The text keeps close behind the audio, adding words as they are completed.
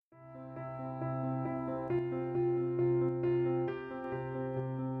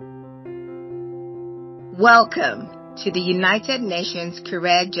Welcome to the United Nations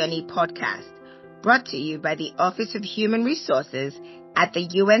Career Journey podcast, brought to you by the Office of Human Resources at the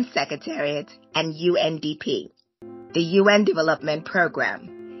UN Secretariat and UNDP, the UN Development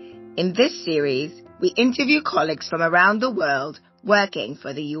Programme. In this series, we interview colleagues from around the world working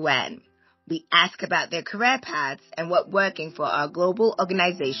for the UN. We ask about their career paths and what working for our global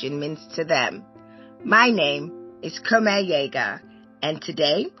organization means to them. My name is Komer Yeager, and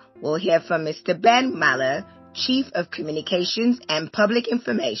today we'll hear from Mr. Ben Malor, Chief of Communications and Public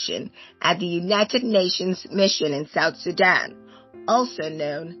Information at the United Nations Mission in South Sudan, also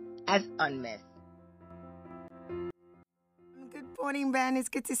known as UNMISS. Good morning, Ben. It's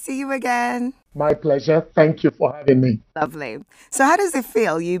good to see you again. My pleasure. Thank you for having me. Lovely. So how does it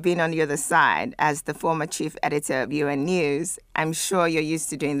feel, you being on the other side as the former chief editor of UN News? I'm sure you're used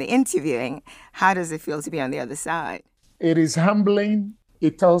to doing the interviewing. How does it feel to be on the other side? It is humbling.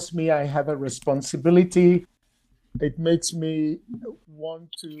 It tells me I have a responsibility. It makes me want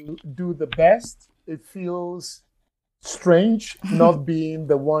to do the best. It feels strange not being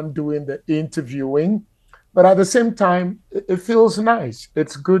the one doing the interviewing. But at the same time, it feels nice.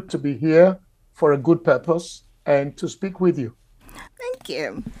 It's good to be here for a good purpose and to speak with you. Thank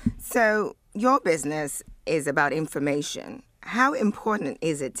you. So your business is about information. How important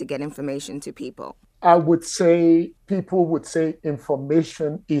is it to get information to people? I would say people would say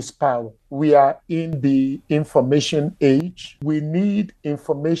information is power. We are in the information age. We need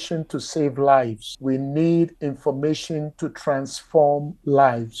information to save lives. We need information to transform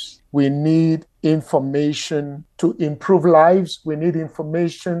lives. We need information to improve lives. We need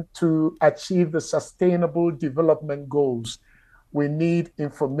information to achieve the sustainable development goals. We need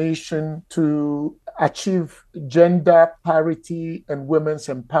information to achieve gender parity and women's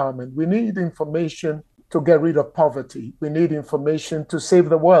empowerment. We need information to get rid of poverty. We need information to save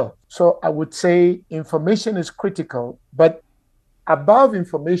the world. So I would say information is critical, but above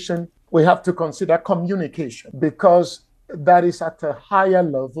information, we have to consider communication, because that is at a higher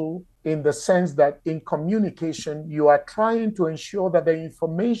level, in the sense that in communication, you are trying to ensure that the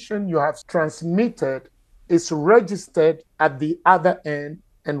information you have transmitted is registered at the other end,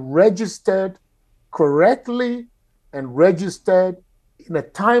 and registered correctly, and registered in a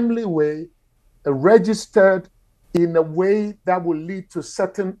timely way, registered in a way that will lead to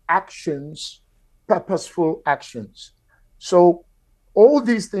certain actions, purposeful actions. So all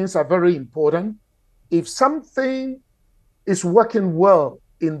these things are very important. If something is working well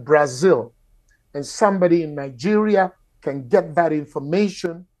in Brazil and somebody in Nigeria can get that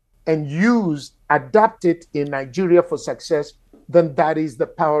information and adapt it in Nigeria for success, then that is the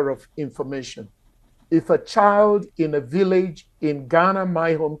power of information. If a child in a village in Ghana,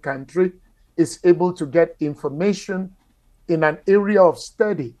 my home country, is able to get information in an area of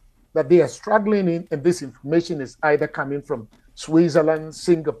study that they are struggling in, and this information is either coming from Switzerland,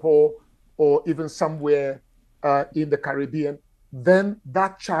 Singapore, or even somewhere in the Caribbean, then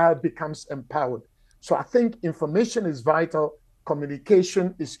that child becomes empowered. So I think information is vital.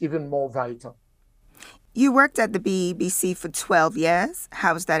 Communication is even more vital. You worked at the BBC for 12 years.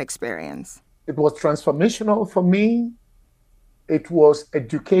 How was that experience? It was transformational for me. It was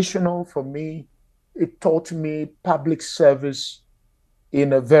educational for me. It taught me public service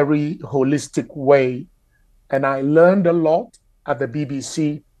in a very holistic way. And I learned a lot at the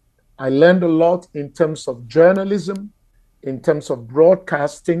BBC. I learned a lot in terms of journalism, in terms of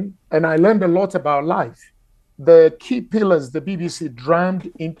broadcasting, and I learned a lot about life. The key pillars the BBC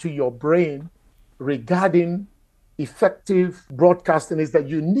drummed into your brain regarding effective broadcasting is that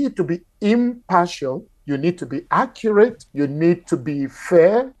you need to be impartial, you need to be accurate, you need to be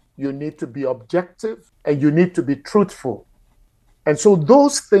fair, you need to be objective, and you need to be truthful. And so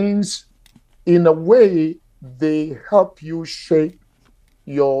those things, in a way, they help you shape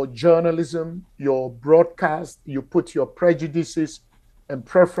your journalism, your broadcast. You put your prejudices and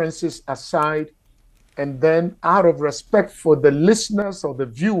preferences aside, and then out of respect for the listeners or the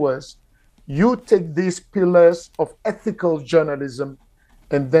viewers, you take these pillars of ethical journalism,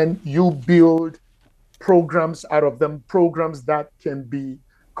 and then you build programs out of them, programs that can be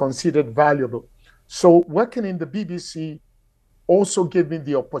considered valuable. So working in the BBC also gave me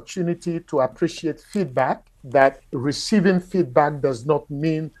the opportunity to appreciate feedback, that receiving feedback does not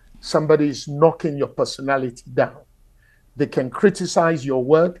mean somebody is knocking your personality down. They can criticize your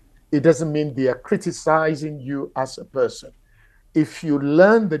work. It doesn't mean they are criticizing you as a person. If you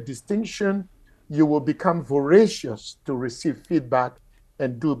learn the distinction, you will become voracious to receive feedback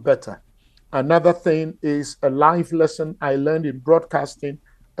and do better. Another thing is a life lesson I learned in broadcasting,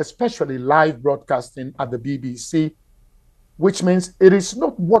 especially live broadcasting at the BBC, which means it is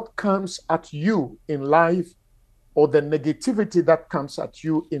not what comes at you in life or the negativity that comes at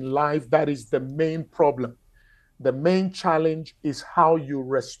you in life that is the main problem. The main challenge is how you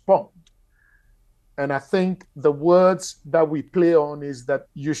respond. And I think the words that we play on is that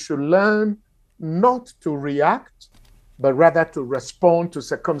you should learn not to react, but rather to respond to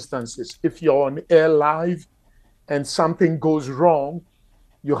circumstances. If you're on air live and something goes wrong,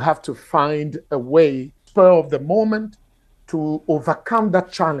 you have to find a way, spur of the moment, to overcome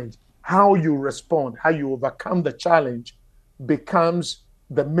that challenge. How you respond, how you overcome the challenge becomes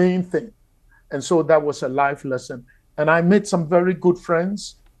the main thing. And so that was a life lesson. And I made some very good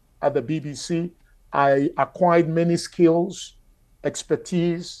friends at the BBC. I acquired many skills,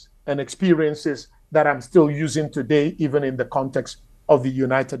 expertise, and experiences that I'm still using today, even in the context of the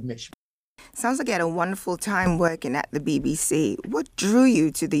United Nations. Sounds like you had a wonderful time working at the BBC. What drew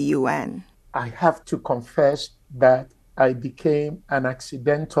you to the UN? I have to confess that I became an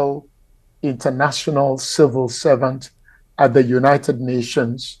accidental international civil servant at the United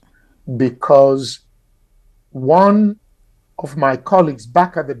Nations because one of my colleagues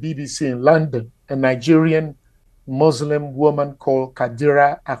back at the BBC in London, a Nigerian Muslim woman called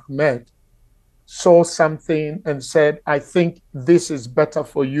Kadira Ahmed, saw something and said, I think this is better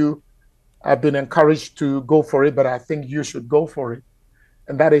for you. I've been encouraged to go for it, but I think you should go for it.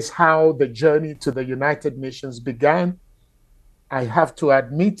 And that is how the journey to the United Nations began. I have to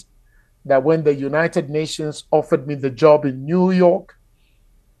admit that when the United Nations offered me the job in New York,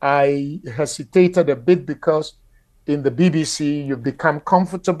 I hesitated a bit because in the BBC, you've become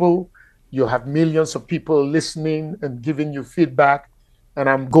comfortable. You have millions of people listening and giving you feedback. And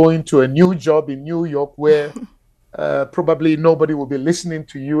I'm going to a new job in New York where probably nobody will be listening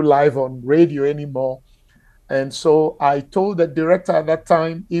to you live on radio anymore. And so I told the director at that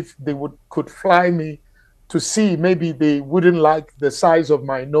time if they could fly me to see, maybe they wouldn't like the size of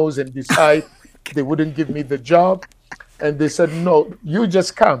my nose and decide they wouldn't give me the job. And they said, no, you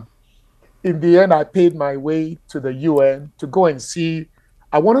just come. In the end, I paid my way to the UN to go and see.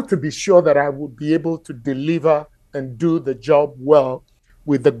 I wanted to be sure that I would be able to deliver and do the job well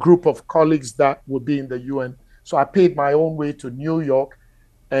with the group of colleagues that would be in the UN. So I paid my own way to New York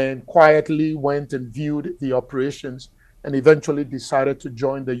and quietly went and viewed the operations and eventually decided to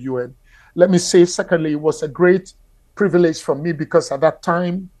join the UN. Let me say, secondly, it was a great privilege for me because at that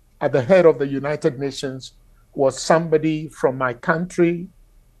time, at the head of the United Nations was somebody from my country,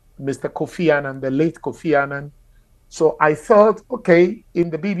 Mr. Kofi Annan, the late Kofi Annan. So I felt, okay, in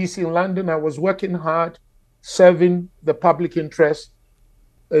the BBC in London, I was working hard, serving the public interest.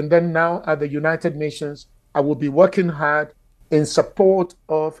 And then now at the United Nations, I will be working hard in support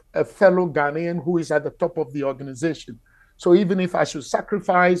of a fellow Ghanaian who is at the top of the organization. So even if I should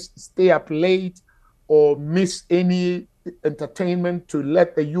sacrifice, stay up late, or miss any entertainment to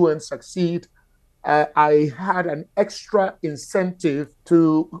let the UN succeed, I had an extra incentive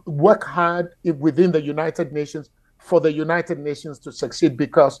to work hard within the United Nations for the United Nations to succeed,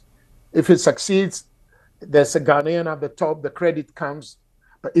 because if it succeeds, there's a Ghanaian at the top, the credit comes.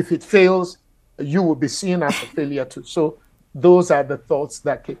 But if it fails, you will be seen as a failure too. So those are the thoughts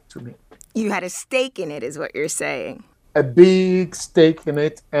that came to me. You had a stake in it, is what you're saying. A big stake in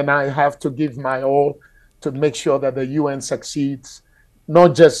it, and I have to give my all to make sure that the UN succeeds,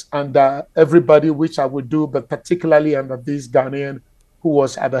 not just under everybody, which I would do, but particularly under this Ghanaian who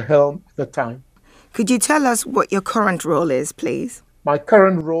was at the helm at the time. Could you tell us what your current role is, please? My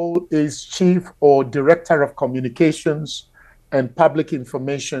current role is Chief or Director of Communications and Public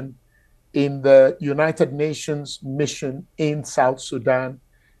Information in the United Nations mission in South Sudan.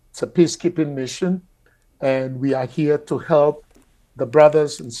 It's a peacekeeping mission, and we are here to help the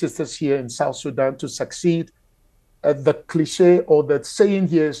brothers and sisters here in South Sudan to succeed. The cliche or the saying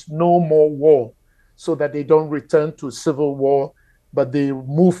here is no more war, so that they don't return to civil war, but they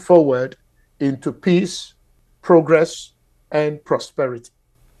move forward into peace, progress, and prosperity.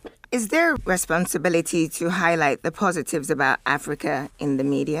 Is there responsibility to highlight the positives about Africa in the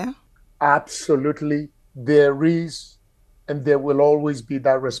media? Absolutely. There is, and there will always be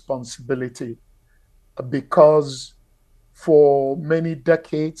that responsibility, because for many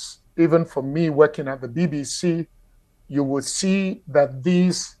decades, even for me working at the BBC, you will see that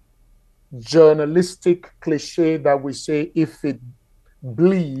this journalistic cliche that we say, if it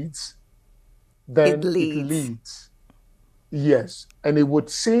bleeds, then it leads. Yes. And it would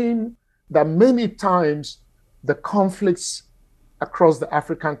seem that many times the conflicts across the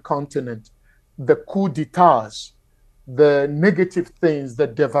African continent, the coup d'etats, the negative things, the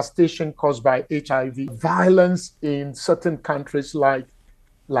devastation caused by HIV, violence in certain countries like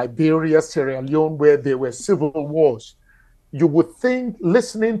Liberia, Sierra Leone, where there were civil wars, You would think,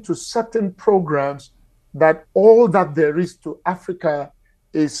 listening to certain programs, that all that there is to Africa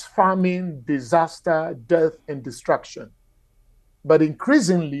is famine, disaster, death, and destruction. But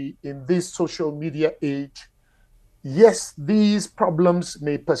increasingly in this social media age, yes, these problems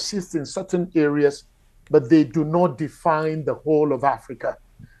may persist in certain areas, but they do not define the whole of Africa.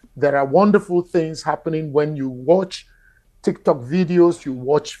 There are wonderful things happening when you watch TikTok videos, you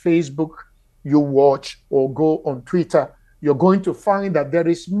watch Facebook, you watch or go on Twitter. You're going to find that there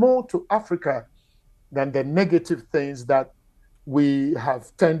is more to Africa than the negative things that we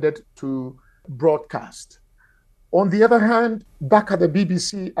have tended to broadcast. On the other hand, back at the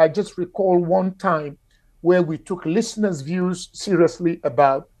BBC, I just recall one time where we took listeners' views seriously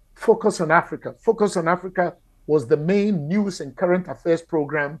about Focus on Africa. Focus on Africa was the main news and current affairs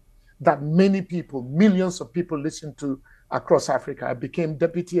program that many people, millions of people listened to across Africa. I became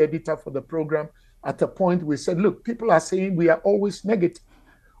deputy editor for the program. At a point, we said, look, people are saying we are always negative.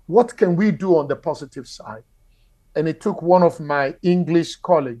 What can we do on the positive side? And it took one of my English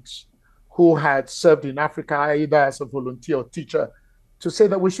colleagues who had served in Africa, either as a volunteer or teacher, to say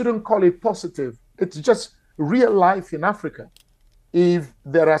that we shouldn't call it positive. It's just real life in Africa. If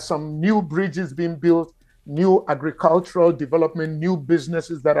there are some new bridges being built, new agricultural development, new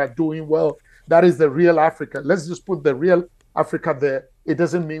businesses that are doing well, that is the real Africa. Let's just put the real Africa there. It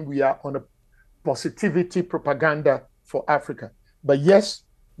doesn't mean we are on a positivity propaganda for Africa. But yes,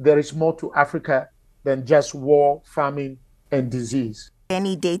 there is more to Africa than just war, famine, and disease.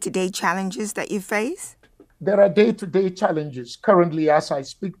 Any day-to-day challenges that you face? There are day-to-day challenges. Currently, as I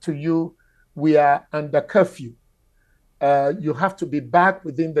speak to you, we are under curfew. You have to be back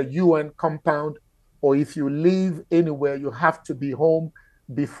within the UN compound, or if you leave anywhere, you have to be home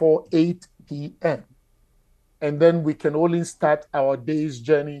before 8 p.m. And then we can only start our day's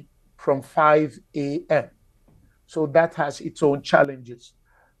journey from 5 a.m. So that has its own challenges.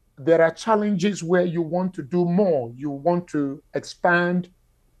 There are challenges where you want to do more. You want to expand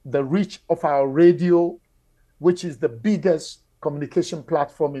the reach of our radio, which is the biggest communication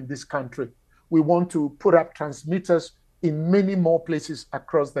platform in this country. We want to put up transmitters in many more places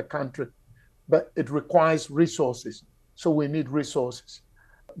across the country, but it requires resources. So we need resources.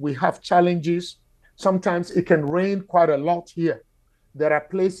 We have challenges. Sometimes it can rain quite a lot here. There are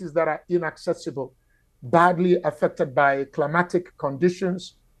places that are inaccessible, badly affected by climatic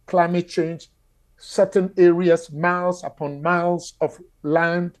conditions, climate change, certain areas, miles upon miles of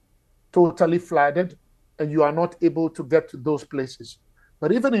land totally flooded, and you are not able to get to those places.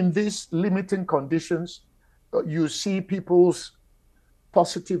 But even in these limiting conditions, you see people's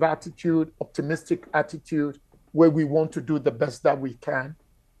positive attitude, optimistic attitude, where we want to do the best that we can,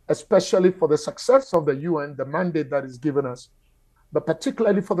 especially for the success of the UN, the mandate that is given us, but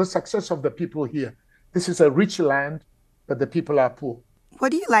particularly for the success of the people here. This is a rich land, but the people are poor.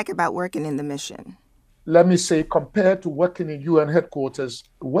 What do you like about working in the mission? Let me say, compared to working in UN headquarters,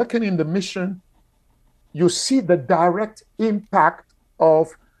 working in the mission, you see the direct impact of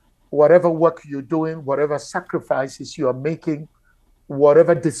whatever work you're doing, whatever sacrifices you are making,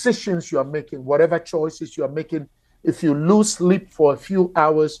 whatever decisions you are making, whatever choices you are making. If you lose sleep for a few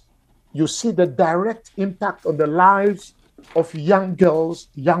hours, you see the direct impact on the lives of young girls,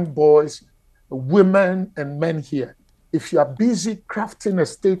 young boys, women, and men here. If you are busy crafting a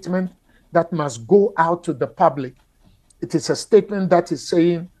statement that must go out to the public, it is a statement that is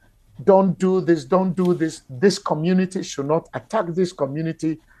saying, don't do this, don't do this. This community should not attack this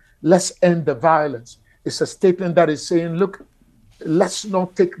community. Let's end the violence. It's a statement that is saying, look, let's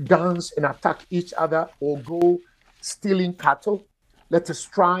not take guns and attack each other or go stealing cattle. Let us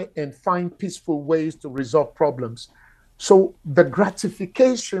try and find peaceful ways to resolve problems. So the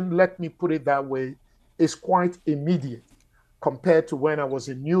gratification, let me put it that way, is quite immediate compared to when I was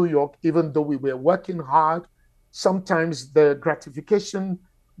in New York. Even though we were working hard, sometimes the gratification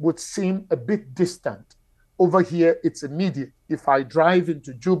would seem a bit distant. Over here, it's immediate. If I drive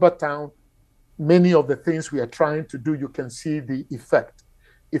into Juba town, many of the things we are trying to do, you can see the effect.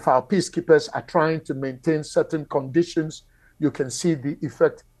 If our peacekeepers are trying to maintain certain conditions, you can see the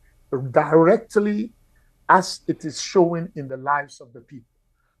effect directly as it is showing in the lives of the people.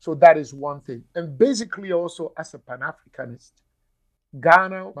 So that is one thing. And basically also as a Pan-Africanist,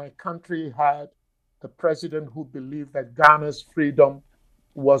 Ghana, my country, had a president who believed that Ghana's freedom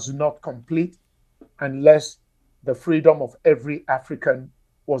was not complete unless the freedom of every African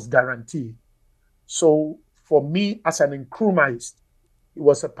was guaranteed. So for me, as an Nkrumahist, he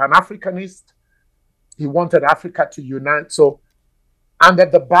was a Pan-Africanist. He wanted Africa to unite. So under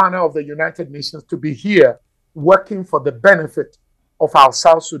the banner of the United Nations, to be here working for the benefit of our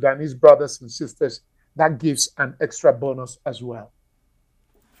South Sudanese brothers and sisters that gives an extra bonus as well.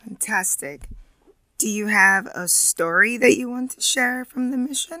 Fantastic. Do you have a story that you want to share from the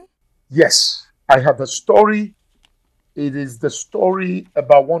mission? Yes, I have a story. It is the story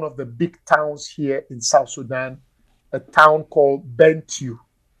about one of the big towns here in South Sudan, a town called Bentiu,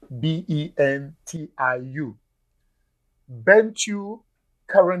 Bentiu. Bentiu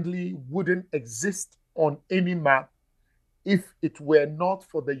currently wouldn't exist on any map if it were not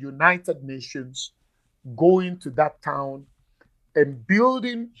for the United Nations going to that town and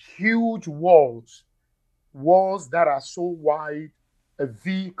building huge walls, walls that are so wide a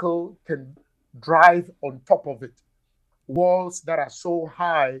vehicle can drive on top of it, walls that are so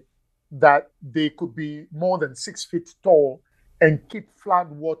high that they could be more than 6 feet tall and keep flood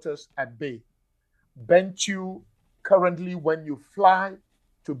waters at bay. Bentiu, currently, when you fly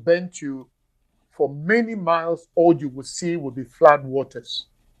to Bentiu, for many miles, all you will see will be flood waters.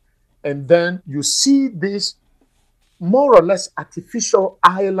 And then you see this more or less artificial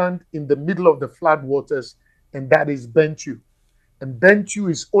island in the middle of the flood waters, and that is Bentiu. And Bentiu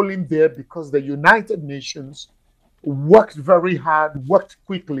is only there because the United Nations worked very hard, worked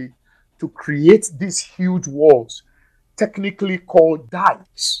quickly to create these huge walls, technically called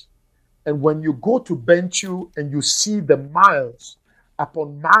dikes. And when you go to Bentiu and you see the miles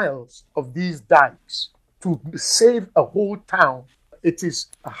upon miles of these dikes to save a whole town, it is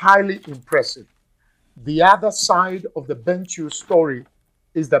highly impressive. The other side of the Bentiu story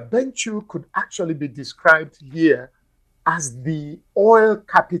is that Bentiu could actually be described here as the oil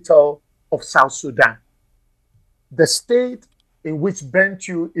capital of South Sudan. The state in which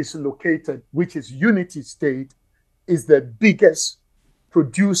Bentiu is located, which is Unity State, is the biggest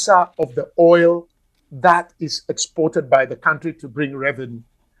producer of the oil that is exported by the country to bring revenue.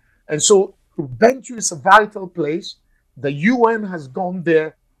 And so Bentiu is a vital place. The UN has gone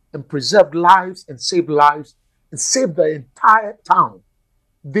there and preserved lives and saved the entire town.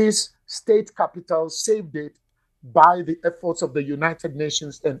 This state capital saved it by the efforts of the United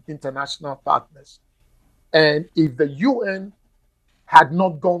Nations and international partners. And if the UN had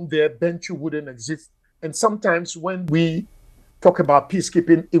not gone there, Bentiu wouldn't exist. And sometimes when we talk about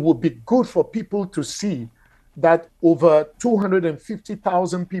peacekeeping, it would be good for people to see that over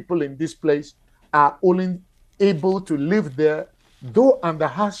 250,000 people in this place are only able to live there, though under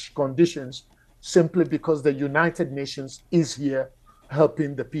harsh conditions, simply because the United Nations is here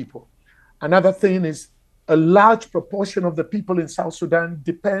helping the people. Another thing is a large proportion of the people in South Sudan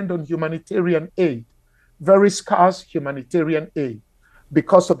depend on humanitarian aid, very scarce humanitarian aid,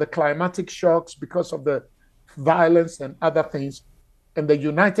 because of the climatic shocks, because of the violence and other things. And the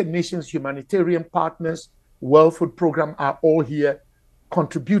United Nations humanitarian partners, World Food Program are all here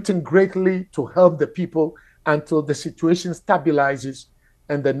contributing greatly to help the people until the situation stabilizes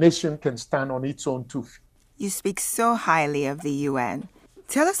and the nation can stand on its own 2 feet. You speak so highly of the UN.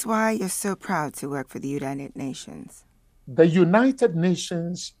 Tell us why you're so proud to work for the United Nations. The United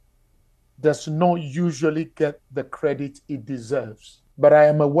Nations does not usually get the credit it deserves. But I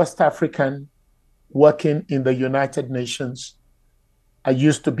am a West African working in the United Nations. I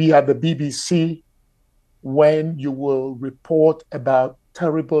used to be at the BBC when you will report about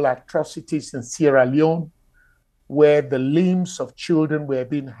terrible atrocities in Sierra Leone, where the limbs of children were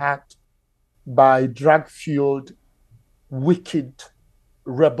being hacked by drug-fueled, wicked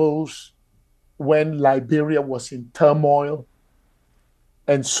rebels when Liberia was in turmoil.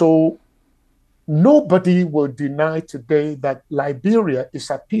 And so nobody will deny today that Liberia is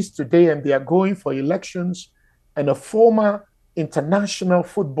at peace today and they are going for elections, and a former international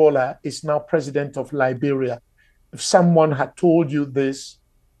footballer is now president of Liberia. If someone had told you this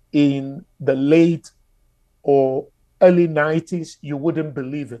in the late or early 90s, you wouldn't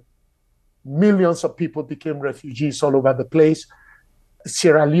believe it. Millions of people became refugees all over the place.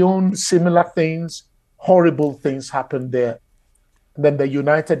 Sierra Leone, similar things, horrible things happened there. Then the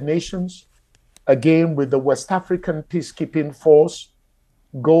United Nations, again with the West African Peacekeeping Force,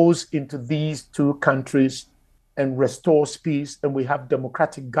 goes into these two countries and restores peace, and we have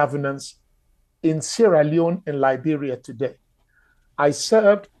democratic governance in Sierra Leone and Liberia today. I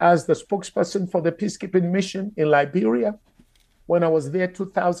served as the spokesperson for the peacekeeping mission in Liberia when I was there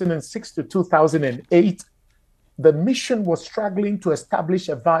 2006 to 2008. The mission was struggling to establish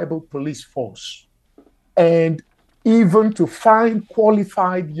a viable police force. And even to find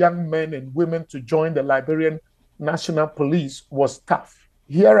qualified young men and women to join the Liberian National Police was tough.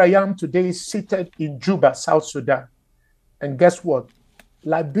 Here I am today seated in Juba, South Sudan. And guess what?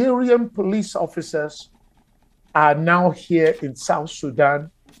 Liberian police officers are now here in South Sudan,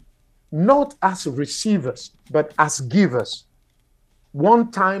 not as receivers, but as givers.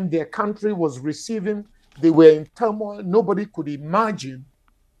 One time their country was receiving, they were in turmoil. Nobody could imagine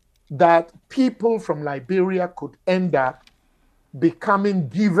that people from Liberia could end up becoming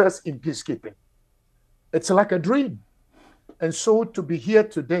givers in peacekeeping. It's like a dream. And so to be here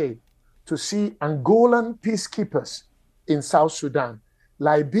today, to see Angolan peacekeepers in South Sudan,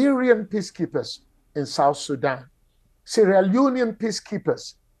 Liberian peacekeepers in South Sudan, Sierra Leonean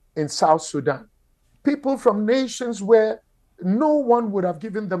peacekeepers in South Sudan, people from nations where no one would have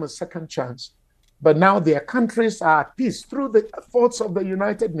given them a second chance, but now their countries are at peace through the efforts of the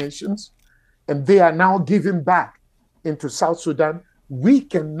United Nations, and they are now giving back into South Sudan. We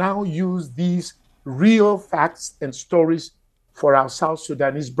can now use these real facts and stories for our South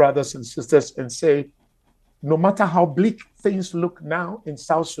Sudanese brothers and sisters and say, no matter how bleak things look now in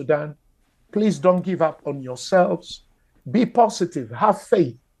South Sudan, please don't give up on yourselves. Be positive, have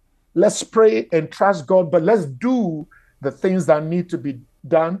faith. Let's pray and trust God, but let's do the things that need to be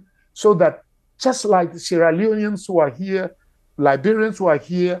done so that just like the Sierra Leoneans who are here, Liberians who are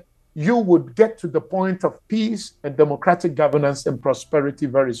here, you would get to the point of peace and democratic governance and prosperity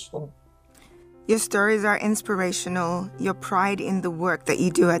very soon. Your stories are inspirational. Your pride in the work that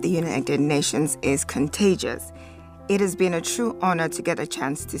you do at the United Nations is contagious. It has been a true honor to get a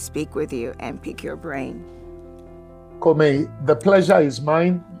chance to speak with you and pick your brain. Kome, the pleasure is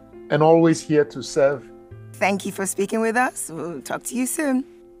mine and always here to serve. Thank you for speaking with us. We'll talk to you soon.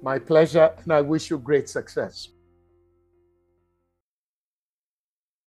 My pleasure, and I wish you great success.